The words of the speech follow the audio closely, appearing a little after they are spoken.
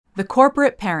The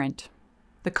Corporate Parent: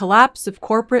 The Collapse of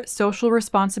Corporate Social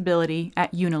Responsibility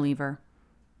at Unilever,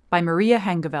 by Maria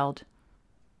Hengeveld.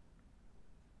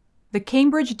 The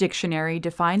Cambridge Dictionary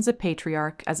defines a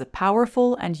patriarch as a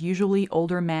powerful and usually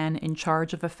older man in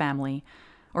charge of a family,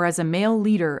 or as a male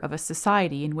leader of a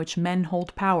society in which men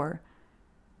hold power.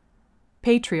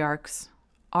 Patriarchs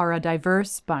are a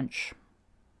diverse bunch.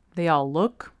 They all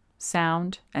look,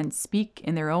 sound, and speak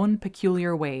in their own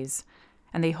peculiar ways,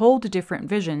 and they hold different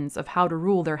visions of how to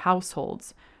rule their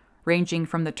households, ranging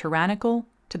from the tyrannical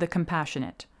to the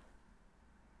compassionate.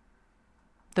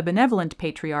 The benevolent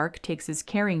patriarch takes his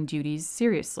caring duties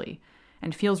seriously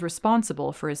and feels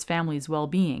responsible for his family's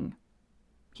well-being.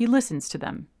 He listens to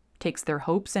them, takes their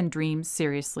hopes and dreams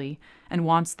seriously, and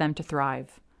wants them to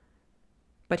thrive.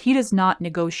 But he does not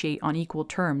negotiate on equal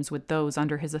terms with those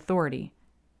under his authority,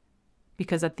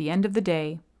 because at the end of the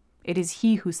day, it is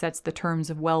he who sets the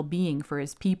terms of well-being for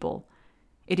his people.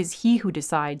 It is he who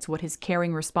decides what his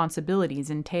caring responsibilities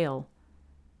entail.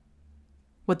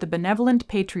 What the benevolent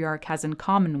patriarch has in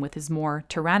common with his more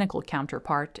tyrannical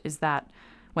counterpart is that,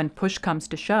 when push comes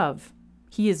to shove,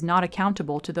 he is not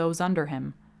accountable to those under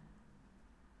him.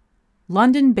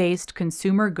 London-based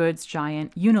consumer goods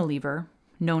giant Unilever,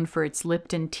 known for its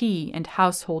Lipton tea and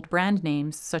household brand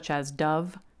names such as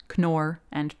Dove, Knorr,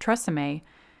 and Tresemme,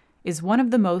 is one of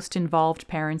the most involved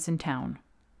parents in town.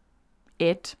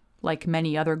 It, like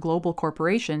many other global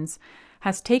corporations,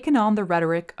 has taken on the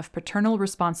rhetoric of paternal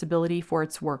responsibility for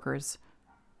its workers.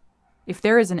 If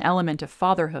there is an element of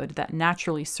fatherhood that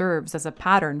naturally serves as a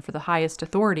pattern for the highest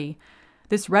authority,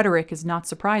 this rhetoric is not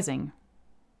surprising.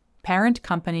 Parent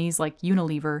companies like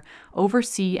Unilever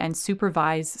oversee and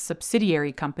supervise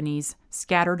subsidiary companies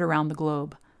scattered around the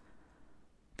globe.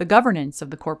 The governance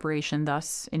of the corporation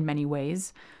thus, in many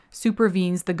ways,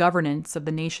 supervenes the governance of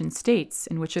the nation-states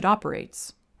in which it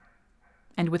operates.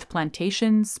 And with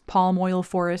plantations, palm oil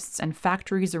forests, and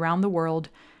factories around the world,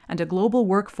 and a global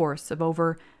workforce of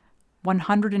over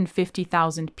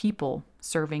 150,000 people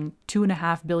serving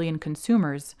 2.5 billion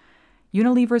consumers,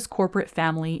 Unilever's corporate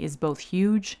family is both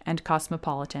huge and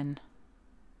cosmopolitan.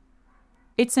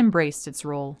 It's embraced its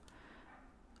role.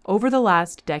 Over the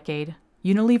last decade,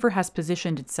 Unilever has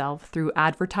positioned itself through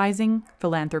advertising,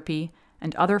 philanthropy,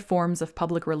 and other forms of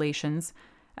public relations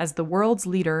as the world's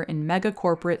leader in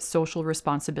mega-corporate social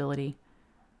responsibility.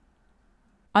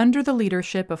 Under the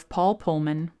leadership of Paul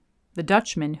Polman, the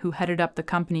Dutchman who headed up the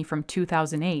company from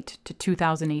 2008 to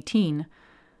 2018,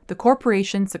 the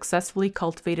corporation successfully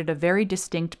cultivated a very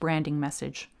distinct branding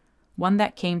message, one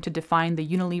that came to define the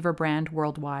Unilever brand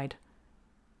worldwide.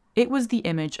 It was the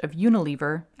image of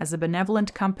Unilever as a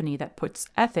benevolent company that puts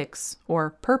ethics,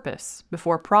 or purpose,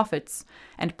 before profits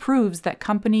and proves that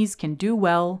companies can do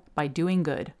well by doing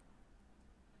good.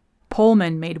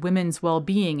 Polman made women's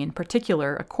well-being in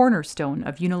particular a cornerstone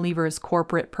of Unilever's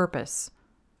corporate purpose.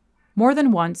 More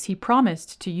than once, he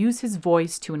promised to use his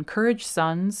voice to encourage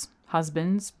sons,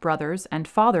 husbands, brothers, and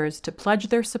fathers to pledge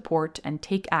their support and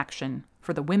take action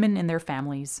for the women in their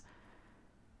families.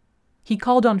 He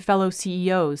called on fellow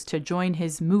CEOs to join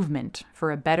his movement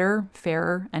for a better,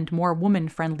 fairer, and more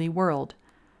woman-friendly world.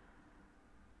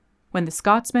 When the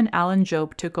Scotsman Alan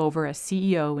Jope took over as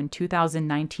CEO in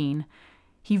 2019,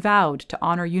 he vowed to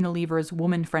honor Unilever's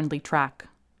woman-friendly track,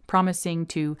 promising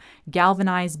to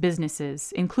galvanize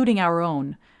businesses, including our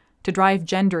own, to drive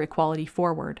gender equality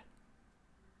forward.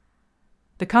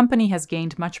 The company has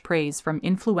gained much praise from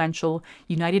influential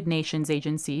United Nations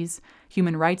agencies,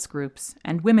 human rights groups,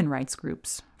 and women rights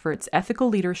groups for its ethical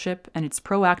leadership and its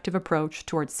proactive approach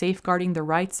towards safeguarding the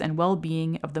rights and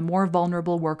well-being of the more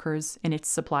vulnerable workers in its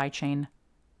supply chain.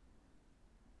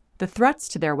 The threats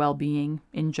to their well-being,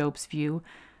 in Jope's view,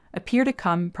 appear to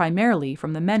come primarily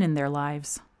from the men in their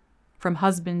lives, from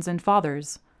husbands and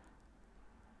fathers.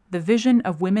 The vision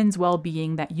of women's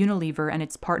well-being that Unilever and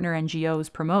its partner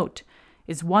NGOs promote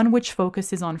is one which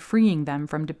focuses on freeing them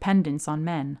from dependence on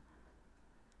men.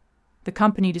 The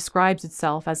company describes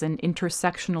itself as an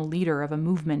intersectional leader of a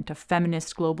movement of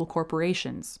feminist global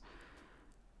corporations.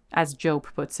 As Jope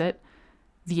puts it,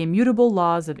 the immutable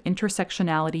laws of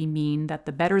intersectionality mean that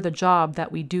the better the job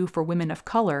that we do for women of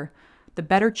color, the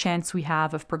better chance we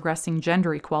have of progressing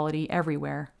gender equality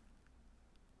everywhere.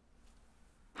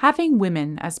 Having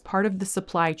women as part of the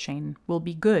supply chain will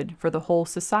be good for the whole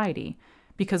society,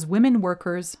 because women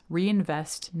workers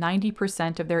reinvest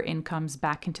 90% of their incomes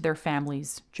back into their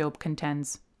families, Jope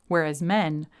contends, whereas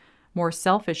men, more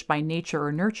selfish by nature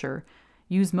or nurture,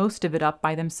 use most of it up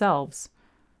by themselves.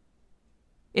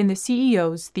 In the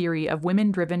CEO's theory of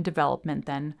women-driven development,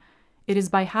 then, it is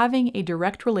by having a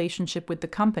direct relationship with the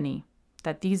company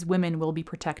that these women will be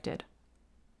protected.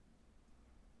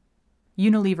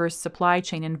 Unilever's supply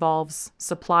chain involves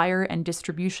supplier and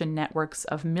distribution networks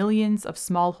of millions of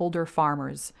smallholder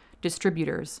farmers,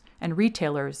 distributors, and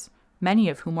retailers, many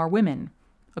of whom are women,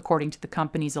 according to the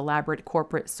company's elaborate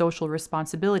corporate social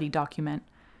responsibility document.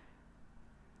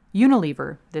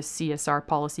 Unilever, this CSR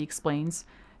policy explains,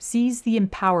 sees the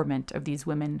empowerment of these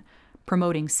women,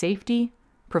 promoting safety,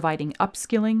 providing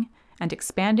upskilling, and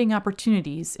expanding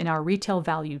opportunities in our retail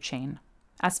value chain,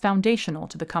 as foundational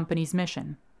to the company's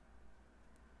mission.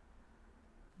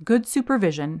 Good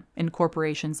supervision in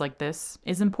corporations like this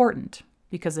is important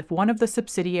because if one of the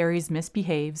subsidiaries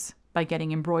misbehaves by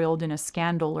getting embroiled in a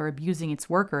scandal or abusing its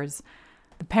workers,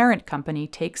 the parent company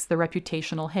takes the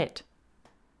reputational hit.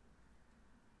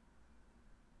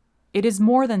 It is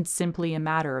more than simply a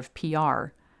matter of PR.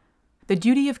 The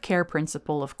duty of care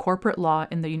principle of corporate law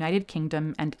in the United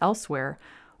Kingdom and elsewhere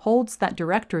holds that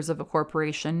directors of a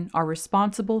corporation are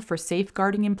responsible for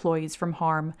safeguarding employees from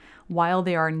harm while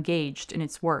they are engaged in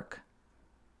its work.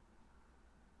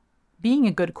 Being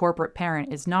a good corporate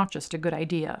parent is not just a good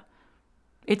idea.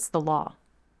 It's the law.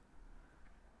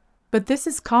 But this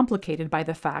is complicated by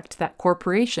the fact that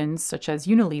corporations such as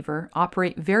Unilever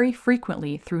operate very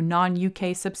frequently through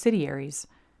non-UK subsidiaries.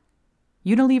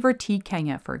 Unilever Tea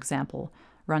Kenya, for example,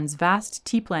 runs vast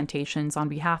tea plantations on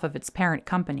behalf of its parent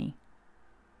company.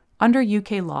 Under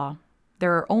UK law,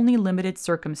 there are only limited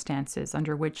circumstances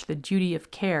under which the duty of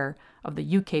care of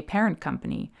the UK parent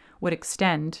company would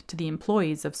extend to the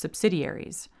employees of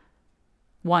subsidiaries.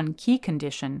 One key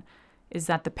condition is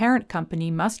that the parent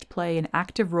company must play an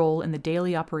active role in the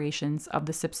daily operations of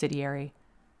the subsidiary.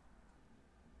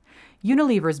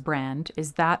 Unilever's brand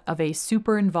is that of a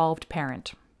super-involved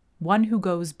parent, one who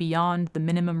goes beyond the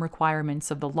minimum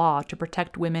requirements of the law to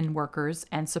protect women workers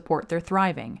and support their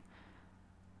thriving.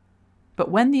 But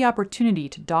when the opportunity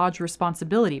to dodge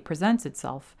responsibility presents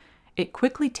itself, it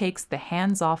quickly takes the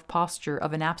hands-off posture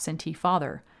of an absentee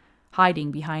father,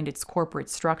 hiding behind its corporate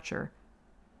structure.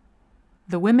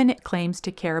 The women it claims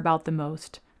to care about the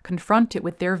most confront it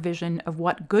with their vision of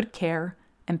what good care,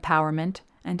 empowerment,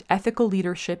 and ethical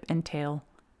leadership entail,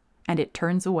 and it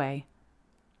turns away.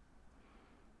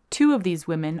 Two of these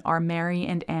women are Mary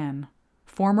and Anne,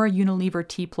 former Unilever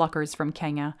tea pluckers from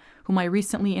Kenya, whom I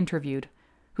recently interviewed,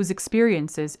 whose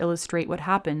experiences illustrate what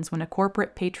happens when a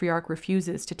corporate patriarch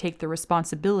refuses to take the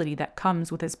responsibility that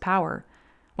comes with his power,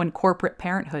 when corporate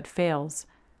parenthood fails.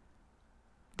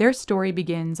 Their story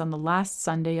begins on the last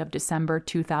Sunday of December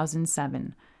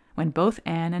 2007, when both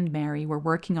Anne and Mary were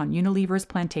working on Unilever's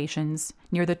plantations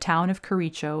near the town of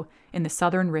Kericho in the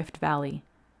southern Rift Valley.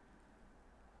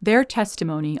 Their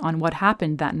testimony on what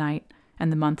happened that night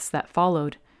and the months that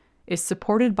followed is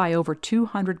supported by over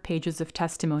 200 pages of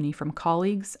testimony from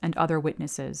colleagues and other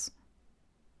witnesses.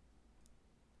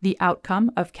 The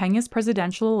outcome of Kenya's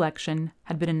presidential election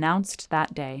had been announced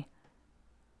that day.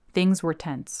 Things were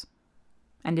tense,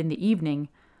 and in the evening,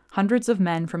 hundreds of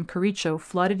men from Kericho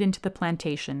flooded into the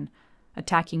plantation,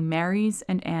 attacking Mary's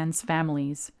and Anne's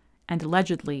families, and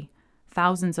allegedly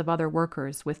thousands of other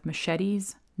workers with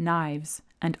machetes, knives,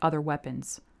 and other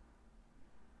weapons.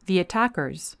 The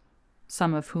attackers,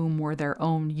 some of whom were their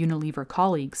own Unilever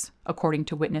colleagues, according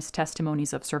to witness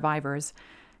testimonies of survivors,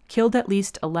 killed at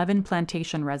least 11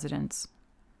 plantation residents.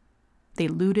 They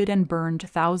looted and burned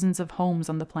thousands of homes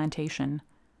on the plantation,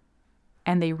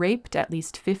 and they raped at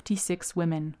least 56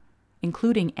 women,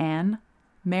 including Anne,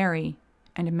 Mary,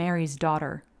 and Mary's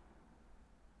daughter.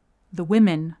 The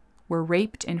women were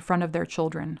raped in front of their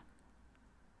children.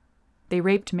 They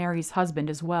raped Mary's husband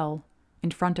as well,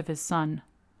 in front of his son.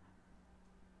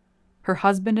 Her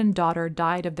husband and daughter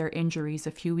died of their injuries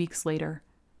a few weeks later.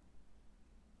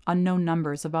 Unknown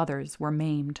numbers of others were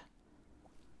maimed.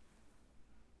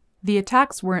 The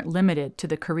attacks weren't limited to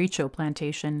the Kericho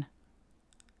plantation.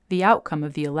 The outcome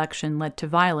of the election led to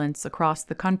violence across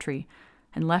the country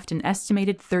and left an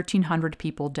estimated 1,300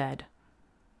 people dead.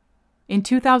 In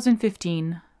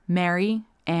 2015, Mary,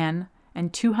 Anne,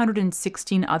 and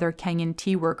 216 other Kenyan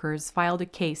tea workers filed a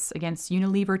case against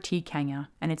Unilever Tea Kenya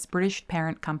and its British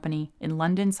parent company in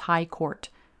London's High Court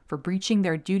for breaching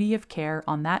their duty of care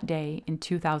on that day in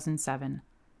 2007.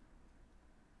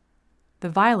 The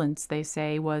violence, they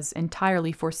say, was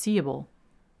entirely foreseeable.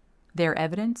 Their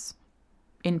evidence?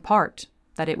 In part,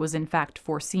 that it was in fact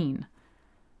foreseen.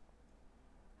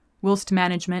 Whilst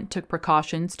management took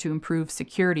precautions to improve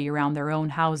security around their own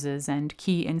houses and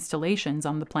key installations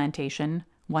on the plantation,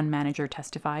 one manager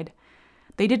testified,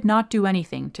 they did not do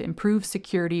anything to improve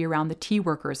security around the tea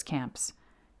workers' camps.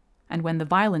 And when the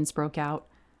violence broke out,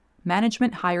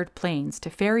 management hired planes to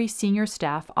ferry senior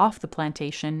staff off the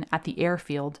plantation at the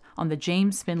airfield on the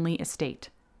James Finley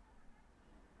estate.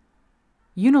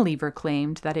 Unilever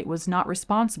claimed that it was not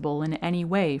responsible in any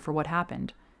way for what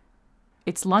happened.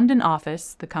 Its London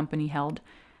office, the company held,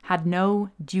 had no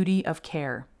duty of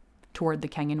care toward the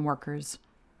Kenyan workers.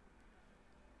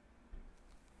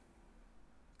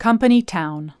 Company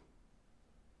Town.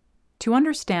 To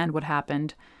understand what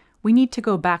happened, we need to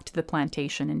go back to the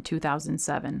plantation in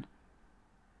 2007.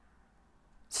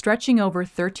 Stretching over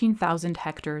 13,000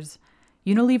 hectares,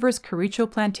 Unilever's Kericho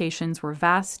plantations were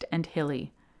vast and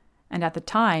hilly, and at the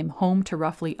time home to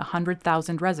roughly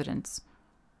 100,000 residents,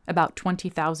 about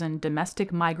 20,000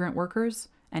 domestic migrant workers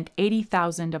and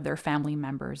 80,000 of their family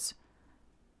members.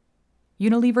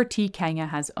 Unilever Tea Kenya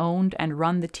has owned and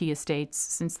run the tea estates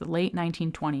since the late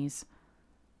 1920s.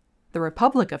 The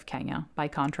Republic of Kenya, by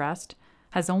contrast,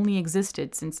 has only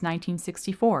existed since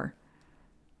 1964.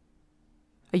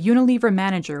 A Unilever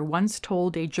manager once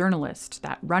told a journalist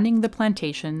that running the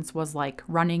plantations was like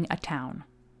running a town,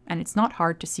 and it's not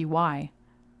hard to see why.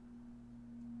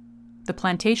 The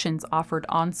plantations offered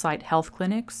on-site health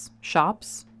clinics,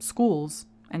 shops, schools,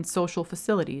 and social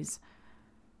facilities.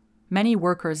 Many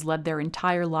workers led their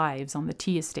entire lives on the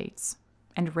tea estates,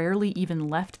 and rarely even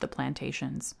left the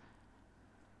plantations.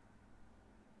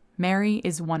 Mary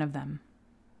is one of them.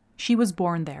 She was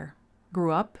born there,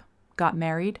 grew up, got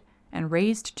married, and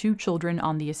raised 2 children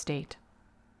on the estate.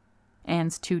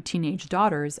 Anne's 2 teenage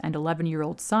daughters and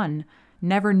 11-year-old son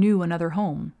never knew another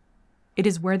home. It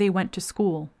is where they went to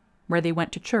school, where they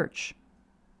went to church.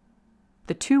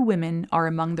 The 2 women are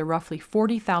among the roughly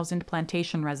 40,000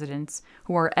 plantation residents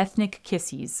who are ethnic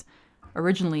Kisis,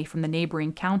 originally from the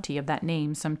neighboring county of that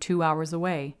name some 2 hours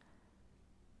away.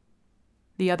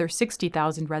 The other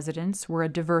 60,000 residents were a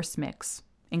diverse mix,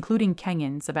 including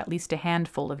Kenyans of at least a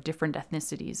handful of different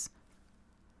ethnicities.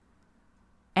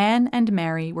 Anne and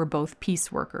Mary were both piece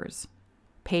workers,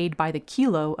 paid by the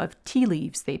kilo of tea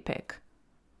leaves they pick.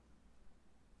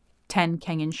 10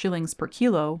 Kenyan shillings per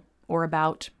kilo, or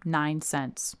about 9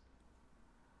 cents.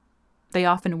 They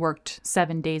often worked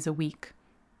 7 days a week,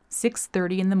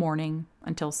 6:30 in the morning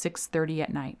until 6:30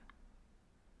 at night.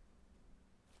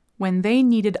 When they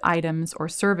needed items or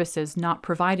services not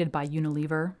provided by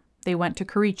Unilever, they went to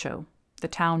Kericho, the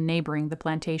town neighboring the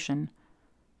plantation.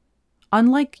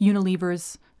 Unlike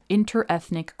Unilever's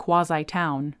inter-ethnic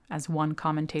quasi-town, as one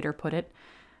commentator put it,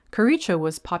 Kericho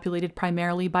was populated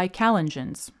primarily by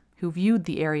Kalenjins, who viewed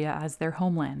the area as their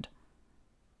homeland.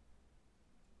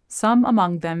 Some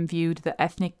among them viewed the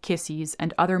ethnic Kisis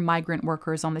and other migrant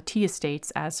workers on the tea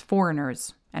estates as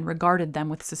foreigners and regarded them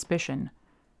with suspicion.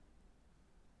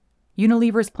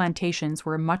 Unilever's plantations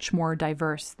were much more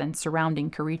diverse than surrounding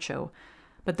Kericho,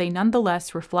 but they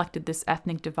nonetheless reflected this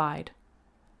ethnic divide.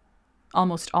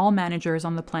 Almost all managers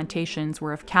on the plantations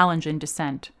were of Kalenjin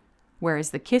descent,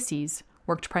 whereas the Kisis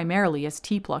worked primarily as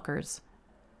tea pluckers.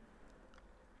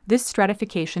 This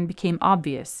stratification became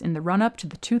obvious in the run-up to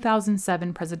the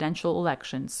 2007 presidential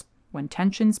elections, when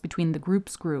tensions between the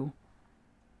groups grew.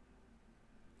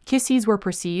 Kisis were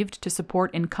perceived to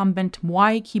support incumbent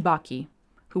Mwai Kibaki,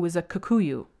 who was a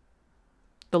Kikuyu.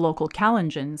 The local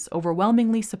Kalenjins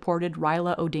overwhelmingly supported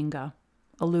Raila Odinga,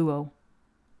 a Luo.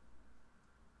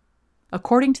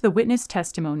 According to the witness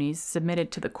testimonies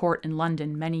submitted to the court in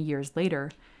London many years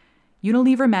later,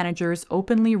 Unilever managers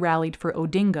openly rallied for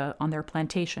Odinga on their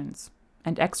plantations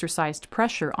and exercised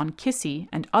pressure on Kisi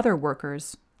and other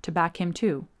workers to back him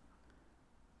too.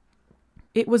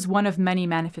 It was one of many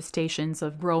manifestations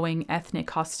of growing ethnic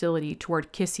hostility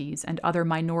toward Kisis and other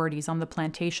minorities on the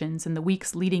plantations in the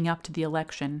weeks leading up to the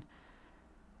election.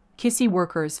 Kisi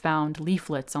workers found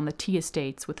leaflets on the tea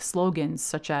estates with slogans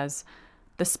such as,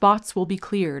 "The spots will be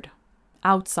cleared,"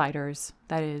 "Outsiders,"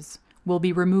 that is, "will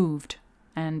be removed,"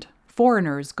 and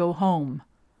 "Foreigners go home."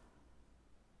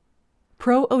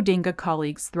 Pro-Odinga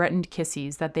colleagues threatened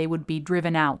Kisis that they would be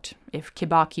driven out if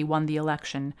Kibaki won the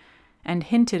election, and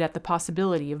hinted at the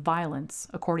possibility of violence,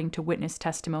 according to witness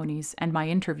testimonies and my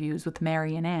interviews with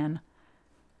Mary and Anne.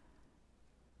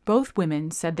 Both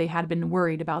women said they had been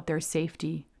worried about their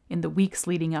safety in the weeks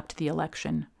leading up to the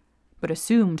election, but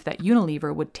assumed that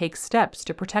Unilever would take steps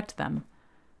to protect them.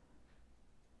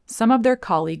 Some of their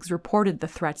colleagues reported the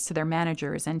threats to their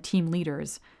managers and team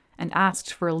leaders and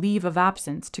asked for a leave of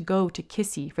absence to go to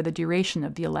Kisi for the duration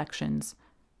of the elections.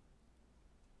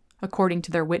 According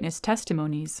to their witness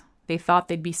testimonies, they thought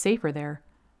they'd be safer there.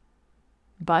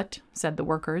 But, said the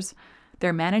workers,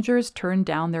 their managers turned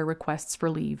down their requests for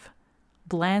leave,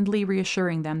 blandly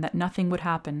reassuring them that nothing would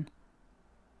happen.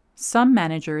 Some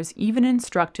managers even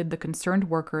instructed the concerned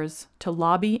workers to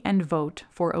lobby and vote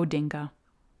for Odinga.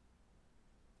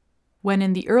 When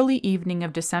in the early evening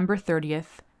of December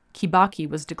 30th, Kibaki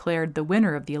was declared the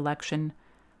winner of the election,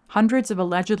 hundreds of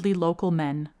allegedly local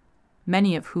men,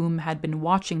 many of whom had been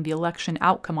watching the election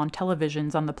outcome on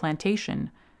televisions on the plantation,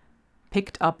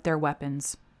 picked up their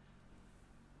weapons.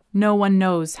 No one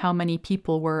knows how many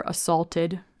people were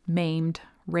assaulted, maimed,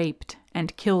 raped,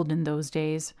 and killed in those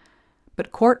days,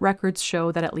 but court records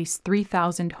show that at least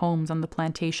 3,000 homes on the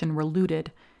plantation were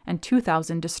looted and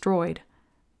 2,000 destroyed.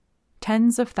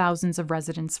 Tens of thousands of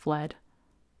residents fled.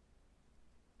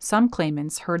 Some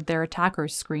claimants heard their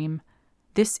attackers scream,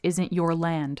 "This isn't your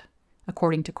land,"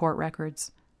 according to court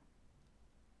records.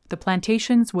 The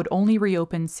plantations would only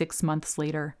reopen 6 months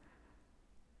later.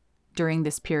 During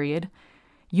this period,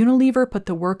 Unilever put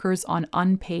the workers on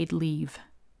unpaid leave,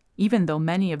 even though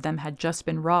many of them had just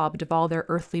been robbed of all their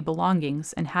earthly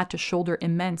belongings and had to shoulder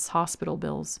immense hospital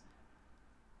bills.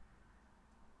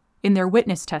 In their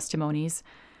witness testimonies,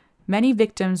 many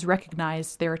victims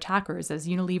recognized their attackers as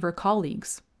Unilever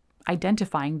colleagues,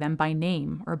 identifying them by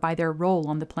name or by their role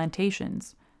on the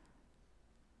plantations.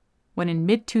 When in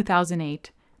mid-2008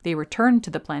 they returned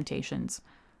to the plantations,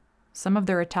 some of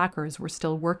their attackers were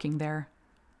still working there.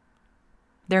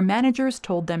 Their managers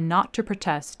told them not to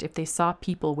protest if they saw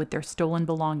people with their stolen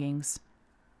belongings.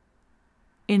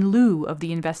 In lieu of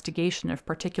the investigation of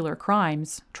particular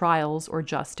crimes, trials, or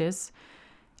justice,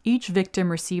 each victim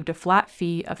received a flat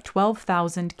fee of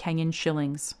 12,000 Kenyan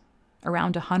shillings,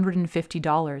 around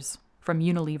 $150, from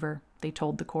Unilever, they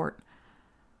told the court.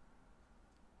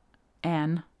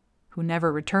 Anne, who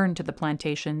never returned to the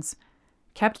plantations,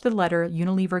 kept the letter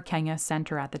Unilever Kenya sent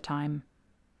her at the time.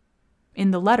 In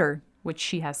the letter, which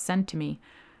she has sent to me,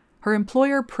 her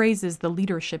employer praises the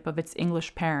leadership of its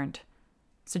English parent,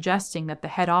 suggesting that the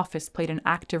head office played an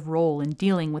active role in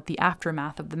dealing with the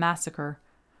aftermath of the massacre.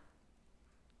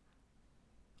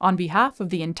 On behalf of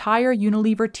the entire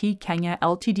Unilever Tea Kenya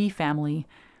Ltd family,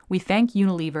 we thank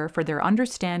Unilever for their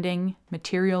understanding,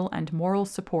 material, and moral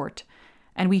support,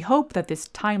 and we hope that this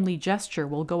timely gesture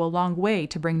will go a long way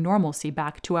to bring normalcy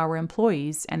back to our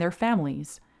employees and their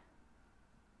families.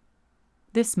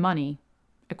 This money,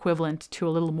 equivalent to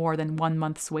a little more than 1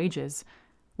 month's wages,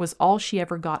 was all she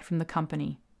ever got from the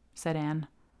company, said Anne.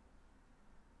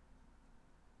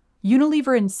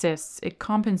 Unilever insists it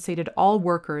compensated all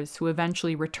workers who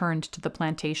eventually returned to the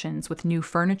plantations with new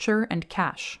furniture and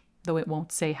cash, though it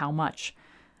won't say how much,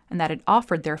 and that it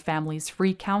offered their families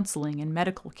free counseling and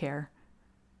medical care.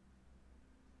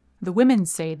 The women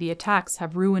say the attacks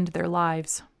have ruined their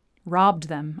lives, robbed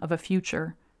them of a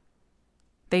future.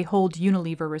 They hold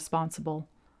Unilever responsible.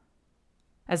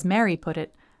 As Mary put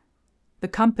it, "The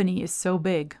company is so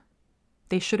big.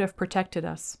 They should have protected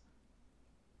us."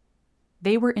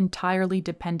 They were entirely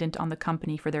dependent on the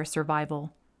company for their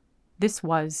survival. This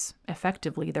was,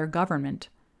 effectively, their government.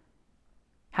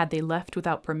 Had they left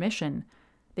without permission,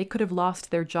 they could have lost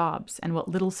their jobs and what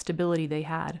little stability they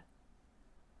had.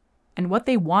 And what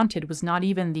they wanted was not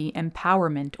even the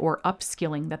empowerment or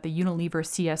upskilling that the Unilever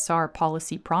CSR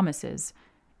policy promises.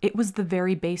 It was the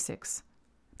very basics.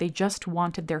 They just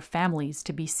wanted their families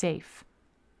to be safe.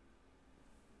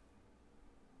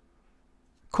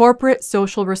 Corporate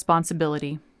social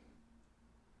responsibility.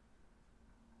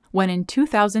 When in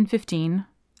 2015,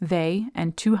 they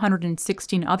and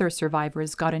 216 other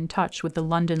survivors got in touch with the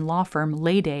London law firm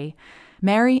Layday,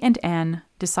 Mary and Anne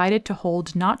decided to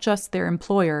hold not just their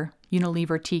employer,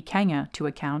 Unilever Tea Kenya, to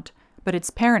account, but its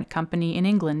parent company in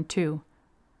England too.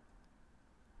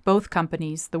 Both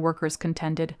companies, the workers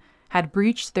contended, had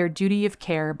breached their duty of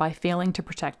care by failing to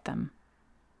protect them.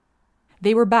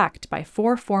 They were backed by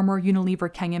 4 former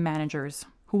Unilever Kenya managers,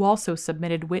 who also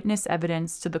submitted witness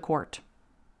evidence to the court.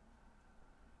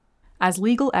 As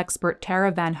legal expert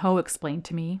Tara Van Ho explained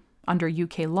to me, under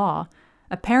UK law,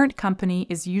 a parent company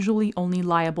is usually only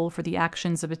liable for the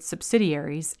actions of its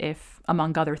subsidiaries if,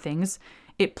 among other things,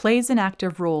 it plays an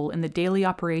active role in the daily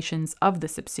operations of the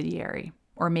subsidiary,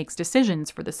 or makes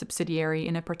decisions for the subsidiary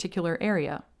in a particular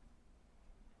area.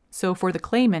 So for the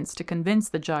claimants to convince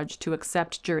the judge to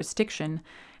accept jurisdiction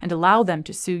and allow them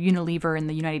to sue Unilever in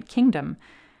the United Kingdom,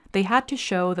 they had to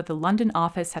show that the London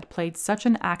office had played such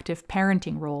an active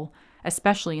parenting role,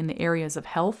 especially in the areas of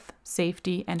health,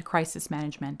 safety, and crisis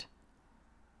management.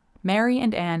 Mary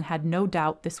and Anne had no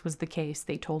doubt this was the case,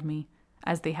 they told me,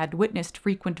 as they had witnessed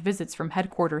frequent visits from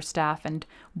headquarters staff and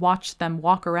watched them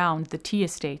walk around the tea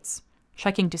estates,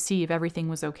 checking to see if everything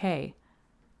was okay.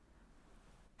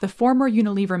 The former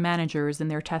Unilever managers, in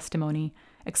their testimony,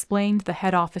 explained the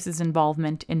head office's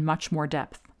involvement in much more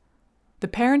depth. The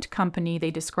parent company they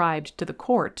described to the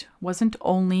court wasn't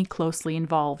only closely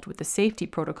involved with the safety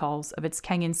protocols of its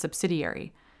Kenyan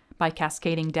subsidiary, by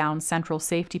cascading down central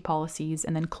safety policies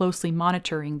and then closely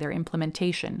monitoring their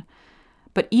implementation,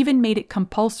 but even made it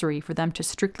compulsory for them to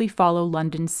strictly follow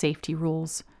London's safety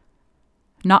rules.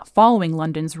 Not following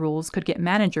London's rules could get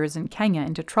managers in Kenya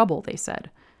into trouble, they said.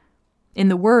 In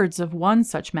the words of one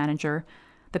such manager,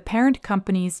 the parent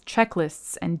company's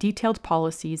checklists and detailed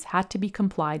policies had to be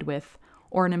complied with,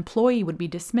 or an employee would be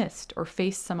dismissed or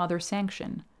face some other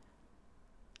sanction.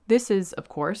 This is, of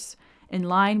course, in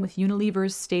line with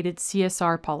Unilever's stated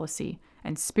CSR policy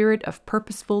and spirit of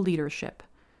purposeful leadership.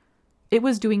 It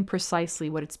was doing precisely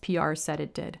what its PR said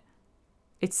it did.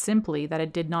 It's simply that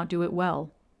it did not do it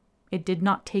well. It did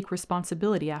not take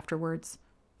responsibility afterwards,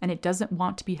 and it doesn't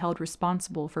want to be held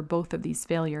responsible for both of these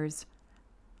failures.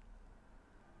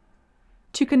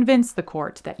 To convince the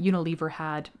court that Unilever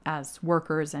had, as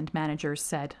workers and managers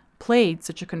said, played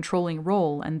such a controlling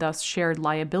role and thus shared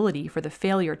liability for the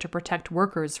failure to protect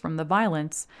workers from the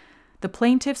violence, the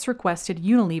plaintiffs requested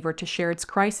Unilever to share its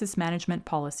crisis management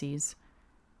policies.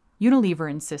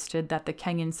 Unilever insisted that the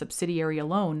Kenyan subsidiary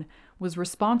alone was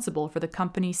responsible for the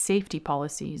company's safety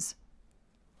policies.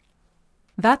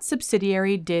 That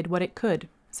subsidiary did what it could,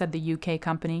 said the UK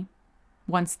company.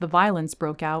 Once the violence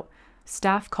broke out,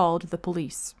 staff called the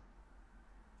police.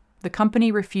 The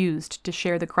company refused to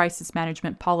share the crisis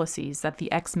management policies that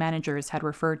the ex-managers had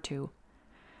referred to.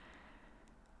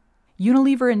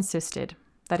 Unilever insisted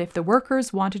that if the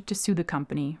workers wanted to sue the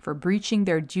company for breaching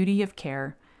their duty of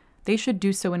care, they should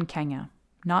do so in Kenya,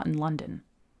 not in London.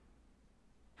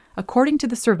 According to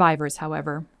the survivors,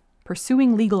 however,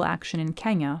 pursuing legal action in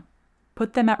Kenya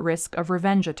put them at risk of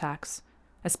revenge attacks,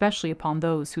 especially upon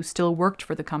those who still worked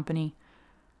for the company.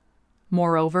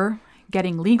 Moreover,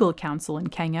 getting legal counsel in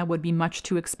Kenya would be much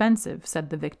too expensive, said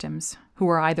the victims, who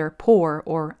were either poor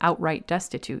or outright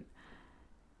destitute.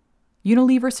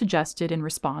 Unilever suggested in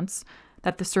response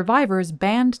that the survivors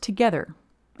band together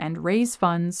and raise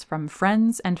funds from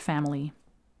friends and family.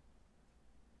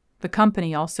 The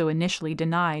company also initially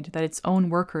denied that its own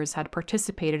workers had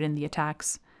participated in the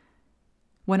attacks.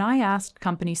 When I asked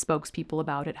company spokespeople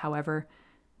about it, however,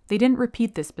 they didn't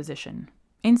repeat this position.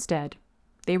 Instead,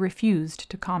 they refused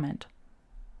to comment.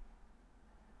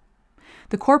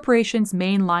 The corporation's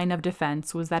main line of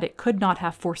defense was that it could not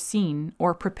have foreseen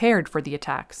or prepared for the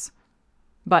attacks.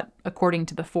 But, according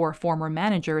to the 4 former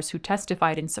managers who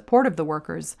testified in support of the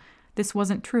workers, this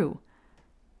wasn't true.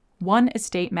 One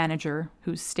estate manager,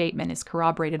 whose statement is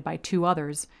corroborated by 2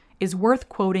 others, is worth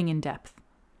quoting in depth.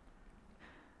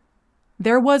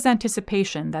 There was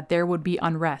anticipation that there would be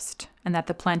unrest and that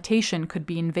the plantation could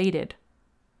be invaded.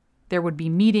 There would be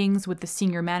meetings with the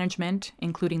senior management,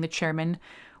 including the chairman,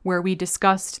 where we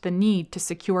discussed the need to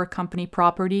secure company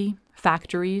property,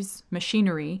 factories,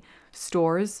 machinery,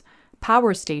 stores,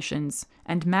 power stations,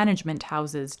 and management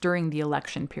houses during the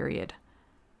election period.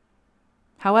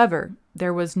 However,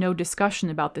 there was no discussion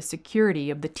about the security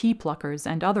of the tea pluckers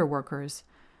and other workers.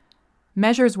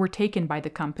 Measures were taken by the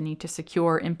company to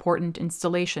secure important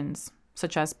installations,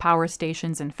 such as power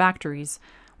stations and factories,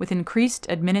 with increased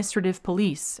administrative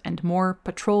police and more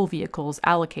patrol vehicles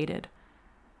allocated.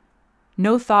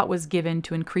 No thought was given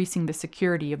to increasing the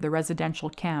security of the residential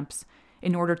camps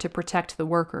in order to protect the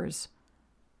workers.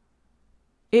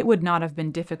 It would not have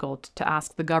been difficult to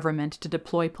ask the government to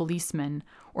deploy policemen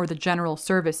or the General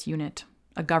Service Unit,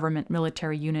 a government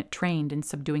military unit trained in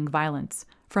subduing violence,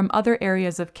 from other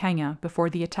areas of Kenya before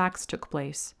the attacks took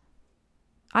place.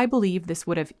 I believe this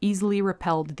would have easily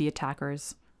repelled the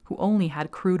attackers, who only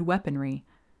had crude weaponry.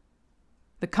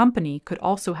 The company could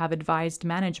also have advised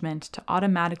management to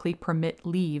automatically permit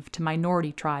leave to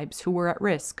minority tribes who were at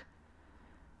risk.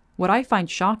 What I find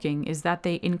shocking is that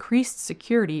they increased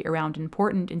security around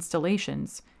important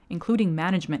installations, including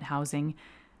management housing,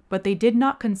 but they did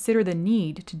not consider the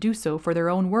need to do so for their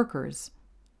own workers.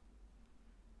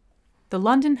 The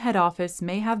London head office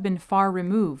may have been far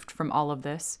removed from all of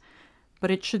this, but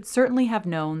it should certainly have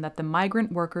known that the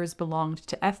migrant workers belonged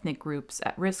to ethnic groups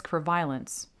at risk for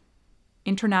violence.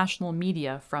 International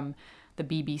media, from the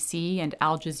BBC and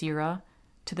Al Jazeera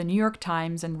to the New York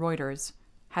Times and Reuters,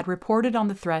 had reported on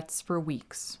the threats for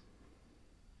weeks.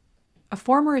 A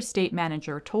former estate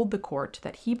manager told the court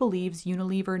that he believes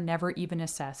Unilever never even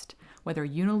assessed whether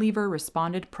Unilever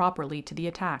responded properly to the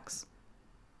attacks.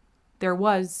 There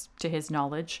was, to his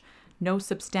knowledge, no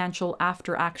substantial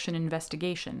after-action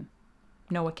investigation,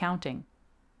 no accounting.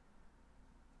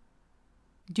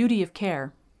 Duty of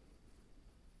care.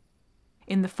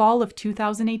 In the fall of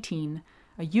 2018,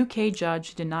 a UK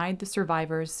judge denied the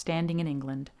survivors standing in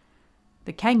England.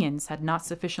 The Kenyans had not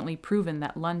sufficiently proven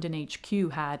that London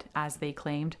HQ had, as they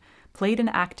claimed, played an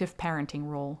active parenting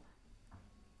role.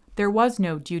 There was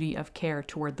no duty of care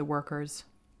toward the workers.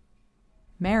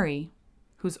 Mary,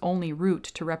 whose only route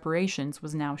to reparations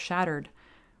was now shattered,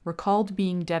 recalled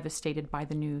being devastated by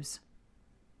the news.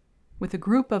 With a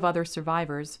group of other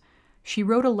survivors, she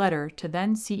wrote a letter to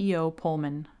then CEO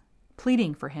Pullman,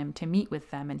 pleading for him to meet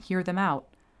with them and hear them out.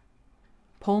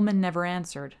 Pullman never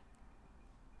answered.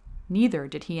 Neither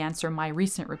did he answer my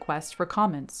recent request for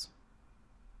comments.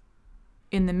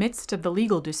 In the midst of the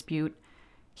legal dispute,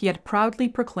 he had proudly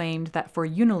proclaimed that for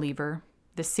Unilever,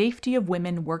 the safety of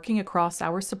women working across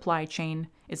our supply chain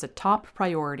is a top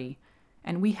priority,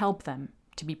 and we help them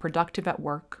to be productive at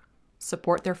work,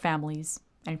 support their families,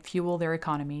 and fuel their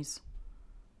economies.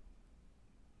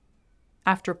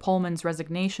 After Pullman's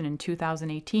resignation in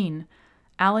 2018,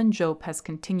 Alan Jope has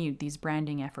continued these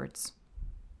branding efforts.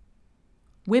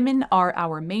 Women are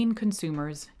our main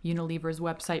consumers, Unilever's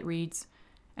website reads,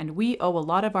 and we owe a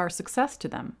lot of our success to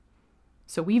them.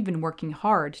 So we've been working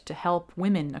hard to help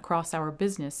women across our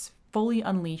business fully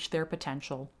unleash their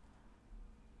potential.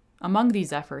 Among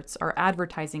these efforts are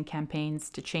advertising campaigns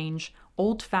to change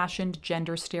old-fashioned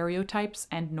gender stereotypes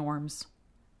and norms.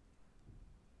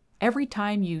 Every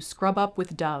time you scrub up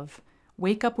with Dove,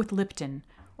 wake up with Lipton,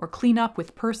 or clean up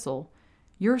with Persil,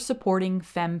 you're supporting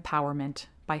fempowerment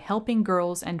by helping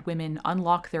girls and women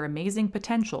unlock their amazing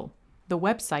potential, the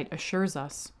website assures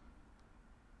us.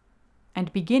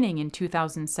 And beginning in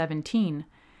 2017,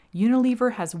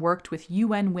 Unilever has worked with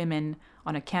UN Women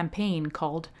on a campaign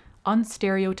called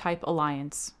Unstereotype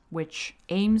Alliance, which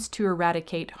aims to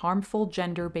eradicate harmful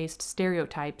gender-based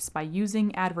stereotypes by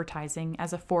using advertising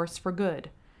as a force for good.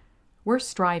 We're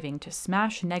striving to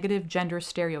smash negative gender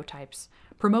stereotypes,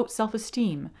 promote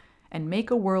self-esteem, and make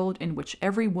a world in which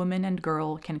every woman and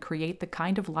girl can create the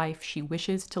kind of life she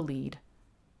wishes to lead.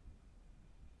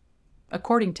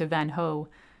 According to Van Ho,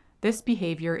 this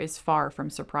behavior is far from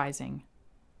surprising.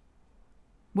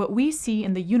 What we see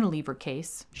in the Unilever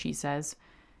case, she says,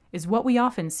 is what we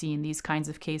often see in these kinds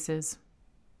of cases.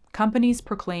 Companies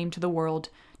proclaim to the world,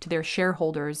 to their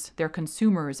shareholders, their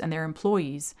consumers, and their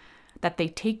employees, that they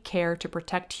take care to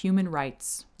protect human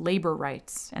rights, labor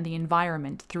rights, and the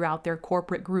environment throughout their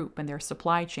corporate group and their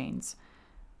supply chains.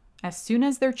 As soon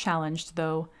as they're challenged,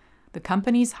 though, the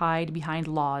companies hide behind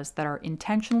laws that are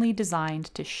intentionally designed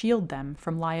to shield them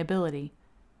from liability.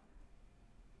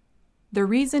 The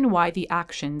reason why the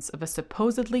actions of a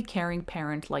supposedly caring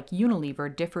parent like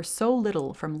Unilever differ so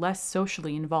little from less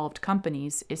socially involved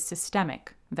companies is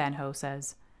systemic, Van Ho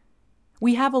says.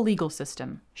 We have a legal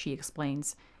system, she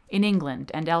explains, in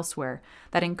England and elsewhere,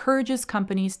 that encourages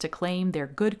companies to claim they're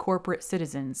good corporate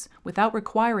citizens without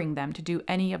requiring them to do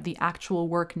any of the actual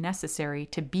work necessary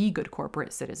to be good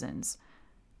corporate citizens.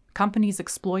 Companies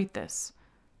exploit this.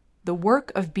 The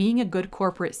work of being a good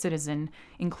corporate citizen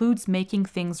includes making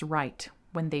things right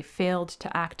when they failed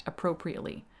to act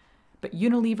appropriately. But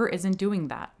Unilever isn't doing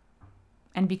that.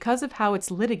 And because of how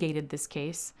it's litigated this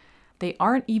case, they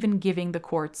aren't even giving the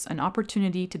courts an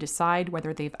opportunity to decide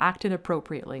whether they've acted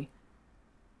appropriately.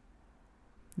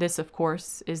 This, of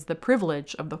course, is the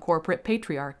privilege of the corporate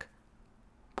patriarch.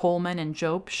 Pullman and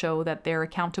Jope show that they're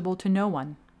accountable to no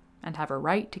one and have a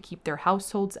right to keep their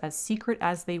households as secret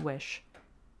as they wish.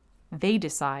 They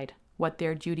decide what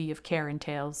their duty of care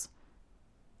entails.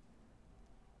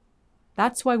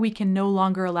 That's why we can no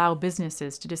longer allow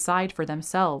businesses to decide for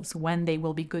themselves when they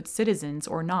will be good citizens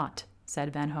or not,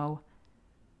 said Van Ho.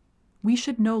 We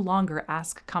should no longer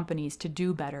ask companies to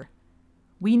do better.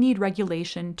 We need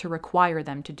regulation to require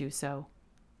them to do so.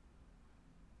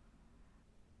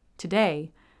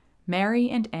 Today, Mary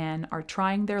and Anne are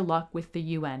trying their luck with the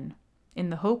UN, in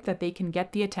the hope that they can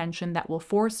get the attention that will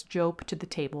force Jope to the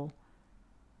table.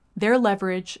 Their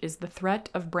leverage is the threat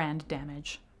of brand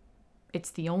damage. It's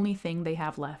the only thing they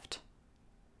have left.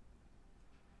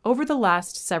 Over the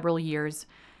last several years,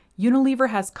 Unilever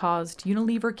has caused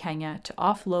Unilever Kenya to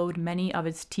offload many of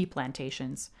its tea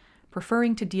plantations,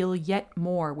 preferring to deal yet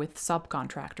more with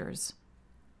subcontractors.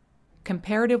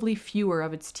 Comparatively fewer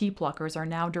of its tea pluckers are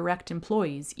now direct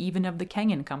employees, even of the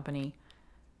Kenyan company.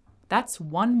 That's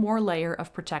one more layer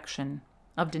of protection,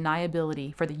 of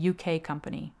deniability for the UK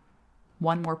company.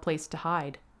 One more place to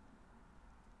hide.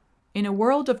 In a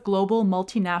world of global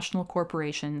multinational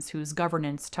corporations whose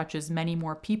governance touches many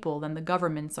more people than the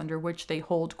governments under which they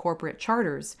hold corporate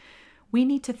charters, we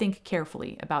need to think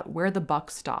carefully about where the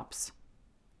buck stops.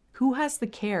 Who has the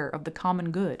care of the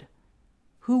common good?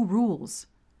 Who rules?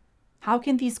 How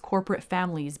can these corporate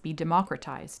families be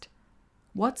democratized?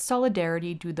 What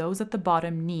solidarity do those at the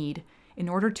bottom need in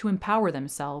order to empower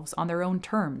themselves on their own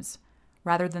terms,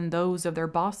 rather than those of their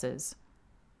bosses?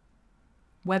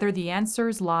 Whether the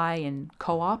answers lie in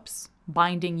co-ops,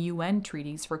 binding UN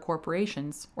treaties for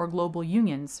corporations, or global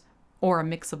unions, or a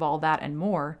mix of all that and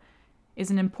more, is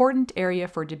an important area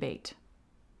for debate.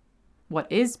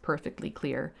 What is perfectly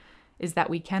clear is that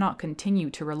we cannot continue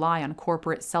to rely on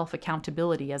corporate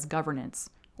self-accountability as governance,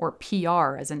 or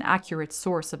PR as an accurate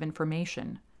source of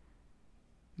information.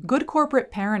 Good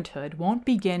corporate parenthood won't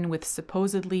begin with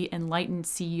supposedly enlightened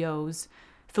CEOs,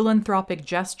 philanthropic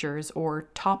gestures, or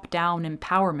top-down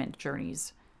empowerment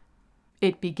journeys.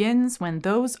 It begins when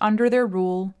those under their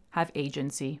rule have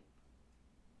agency.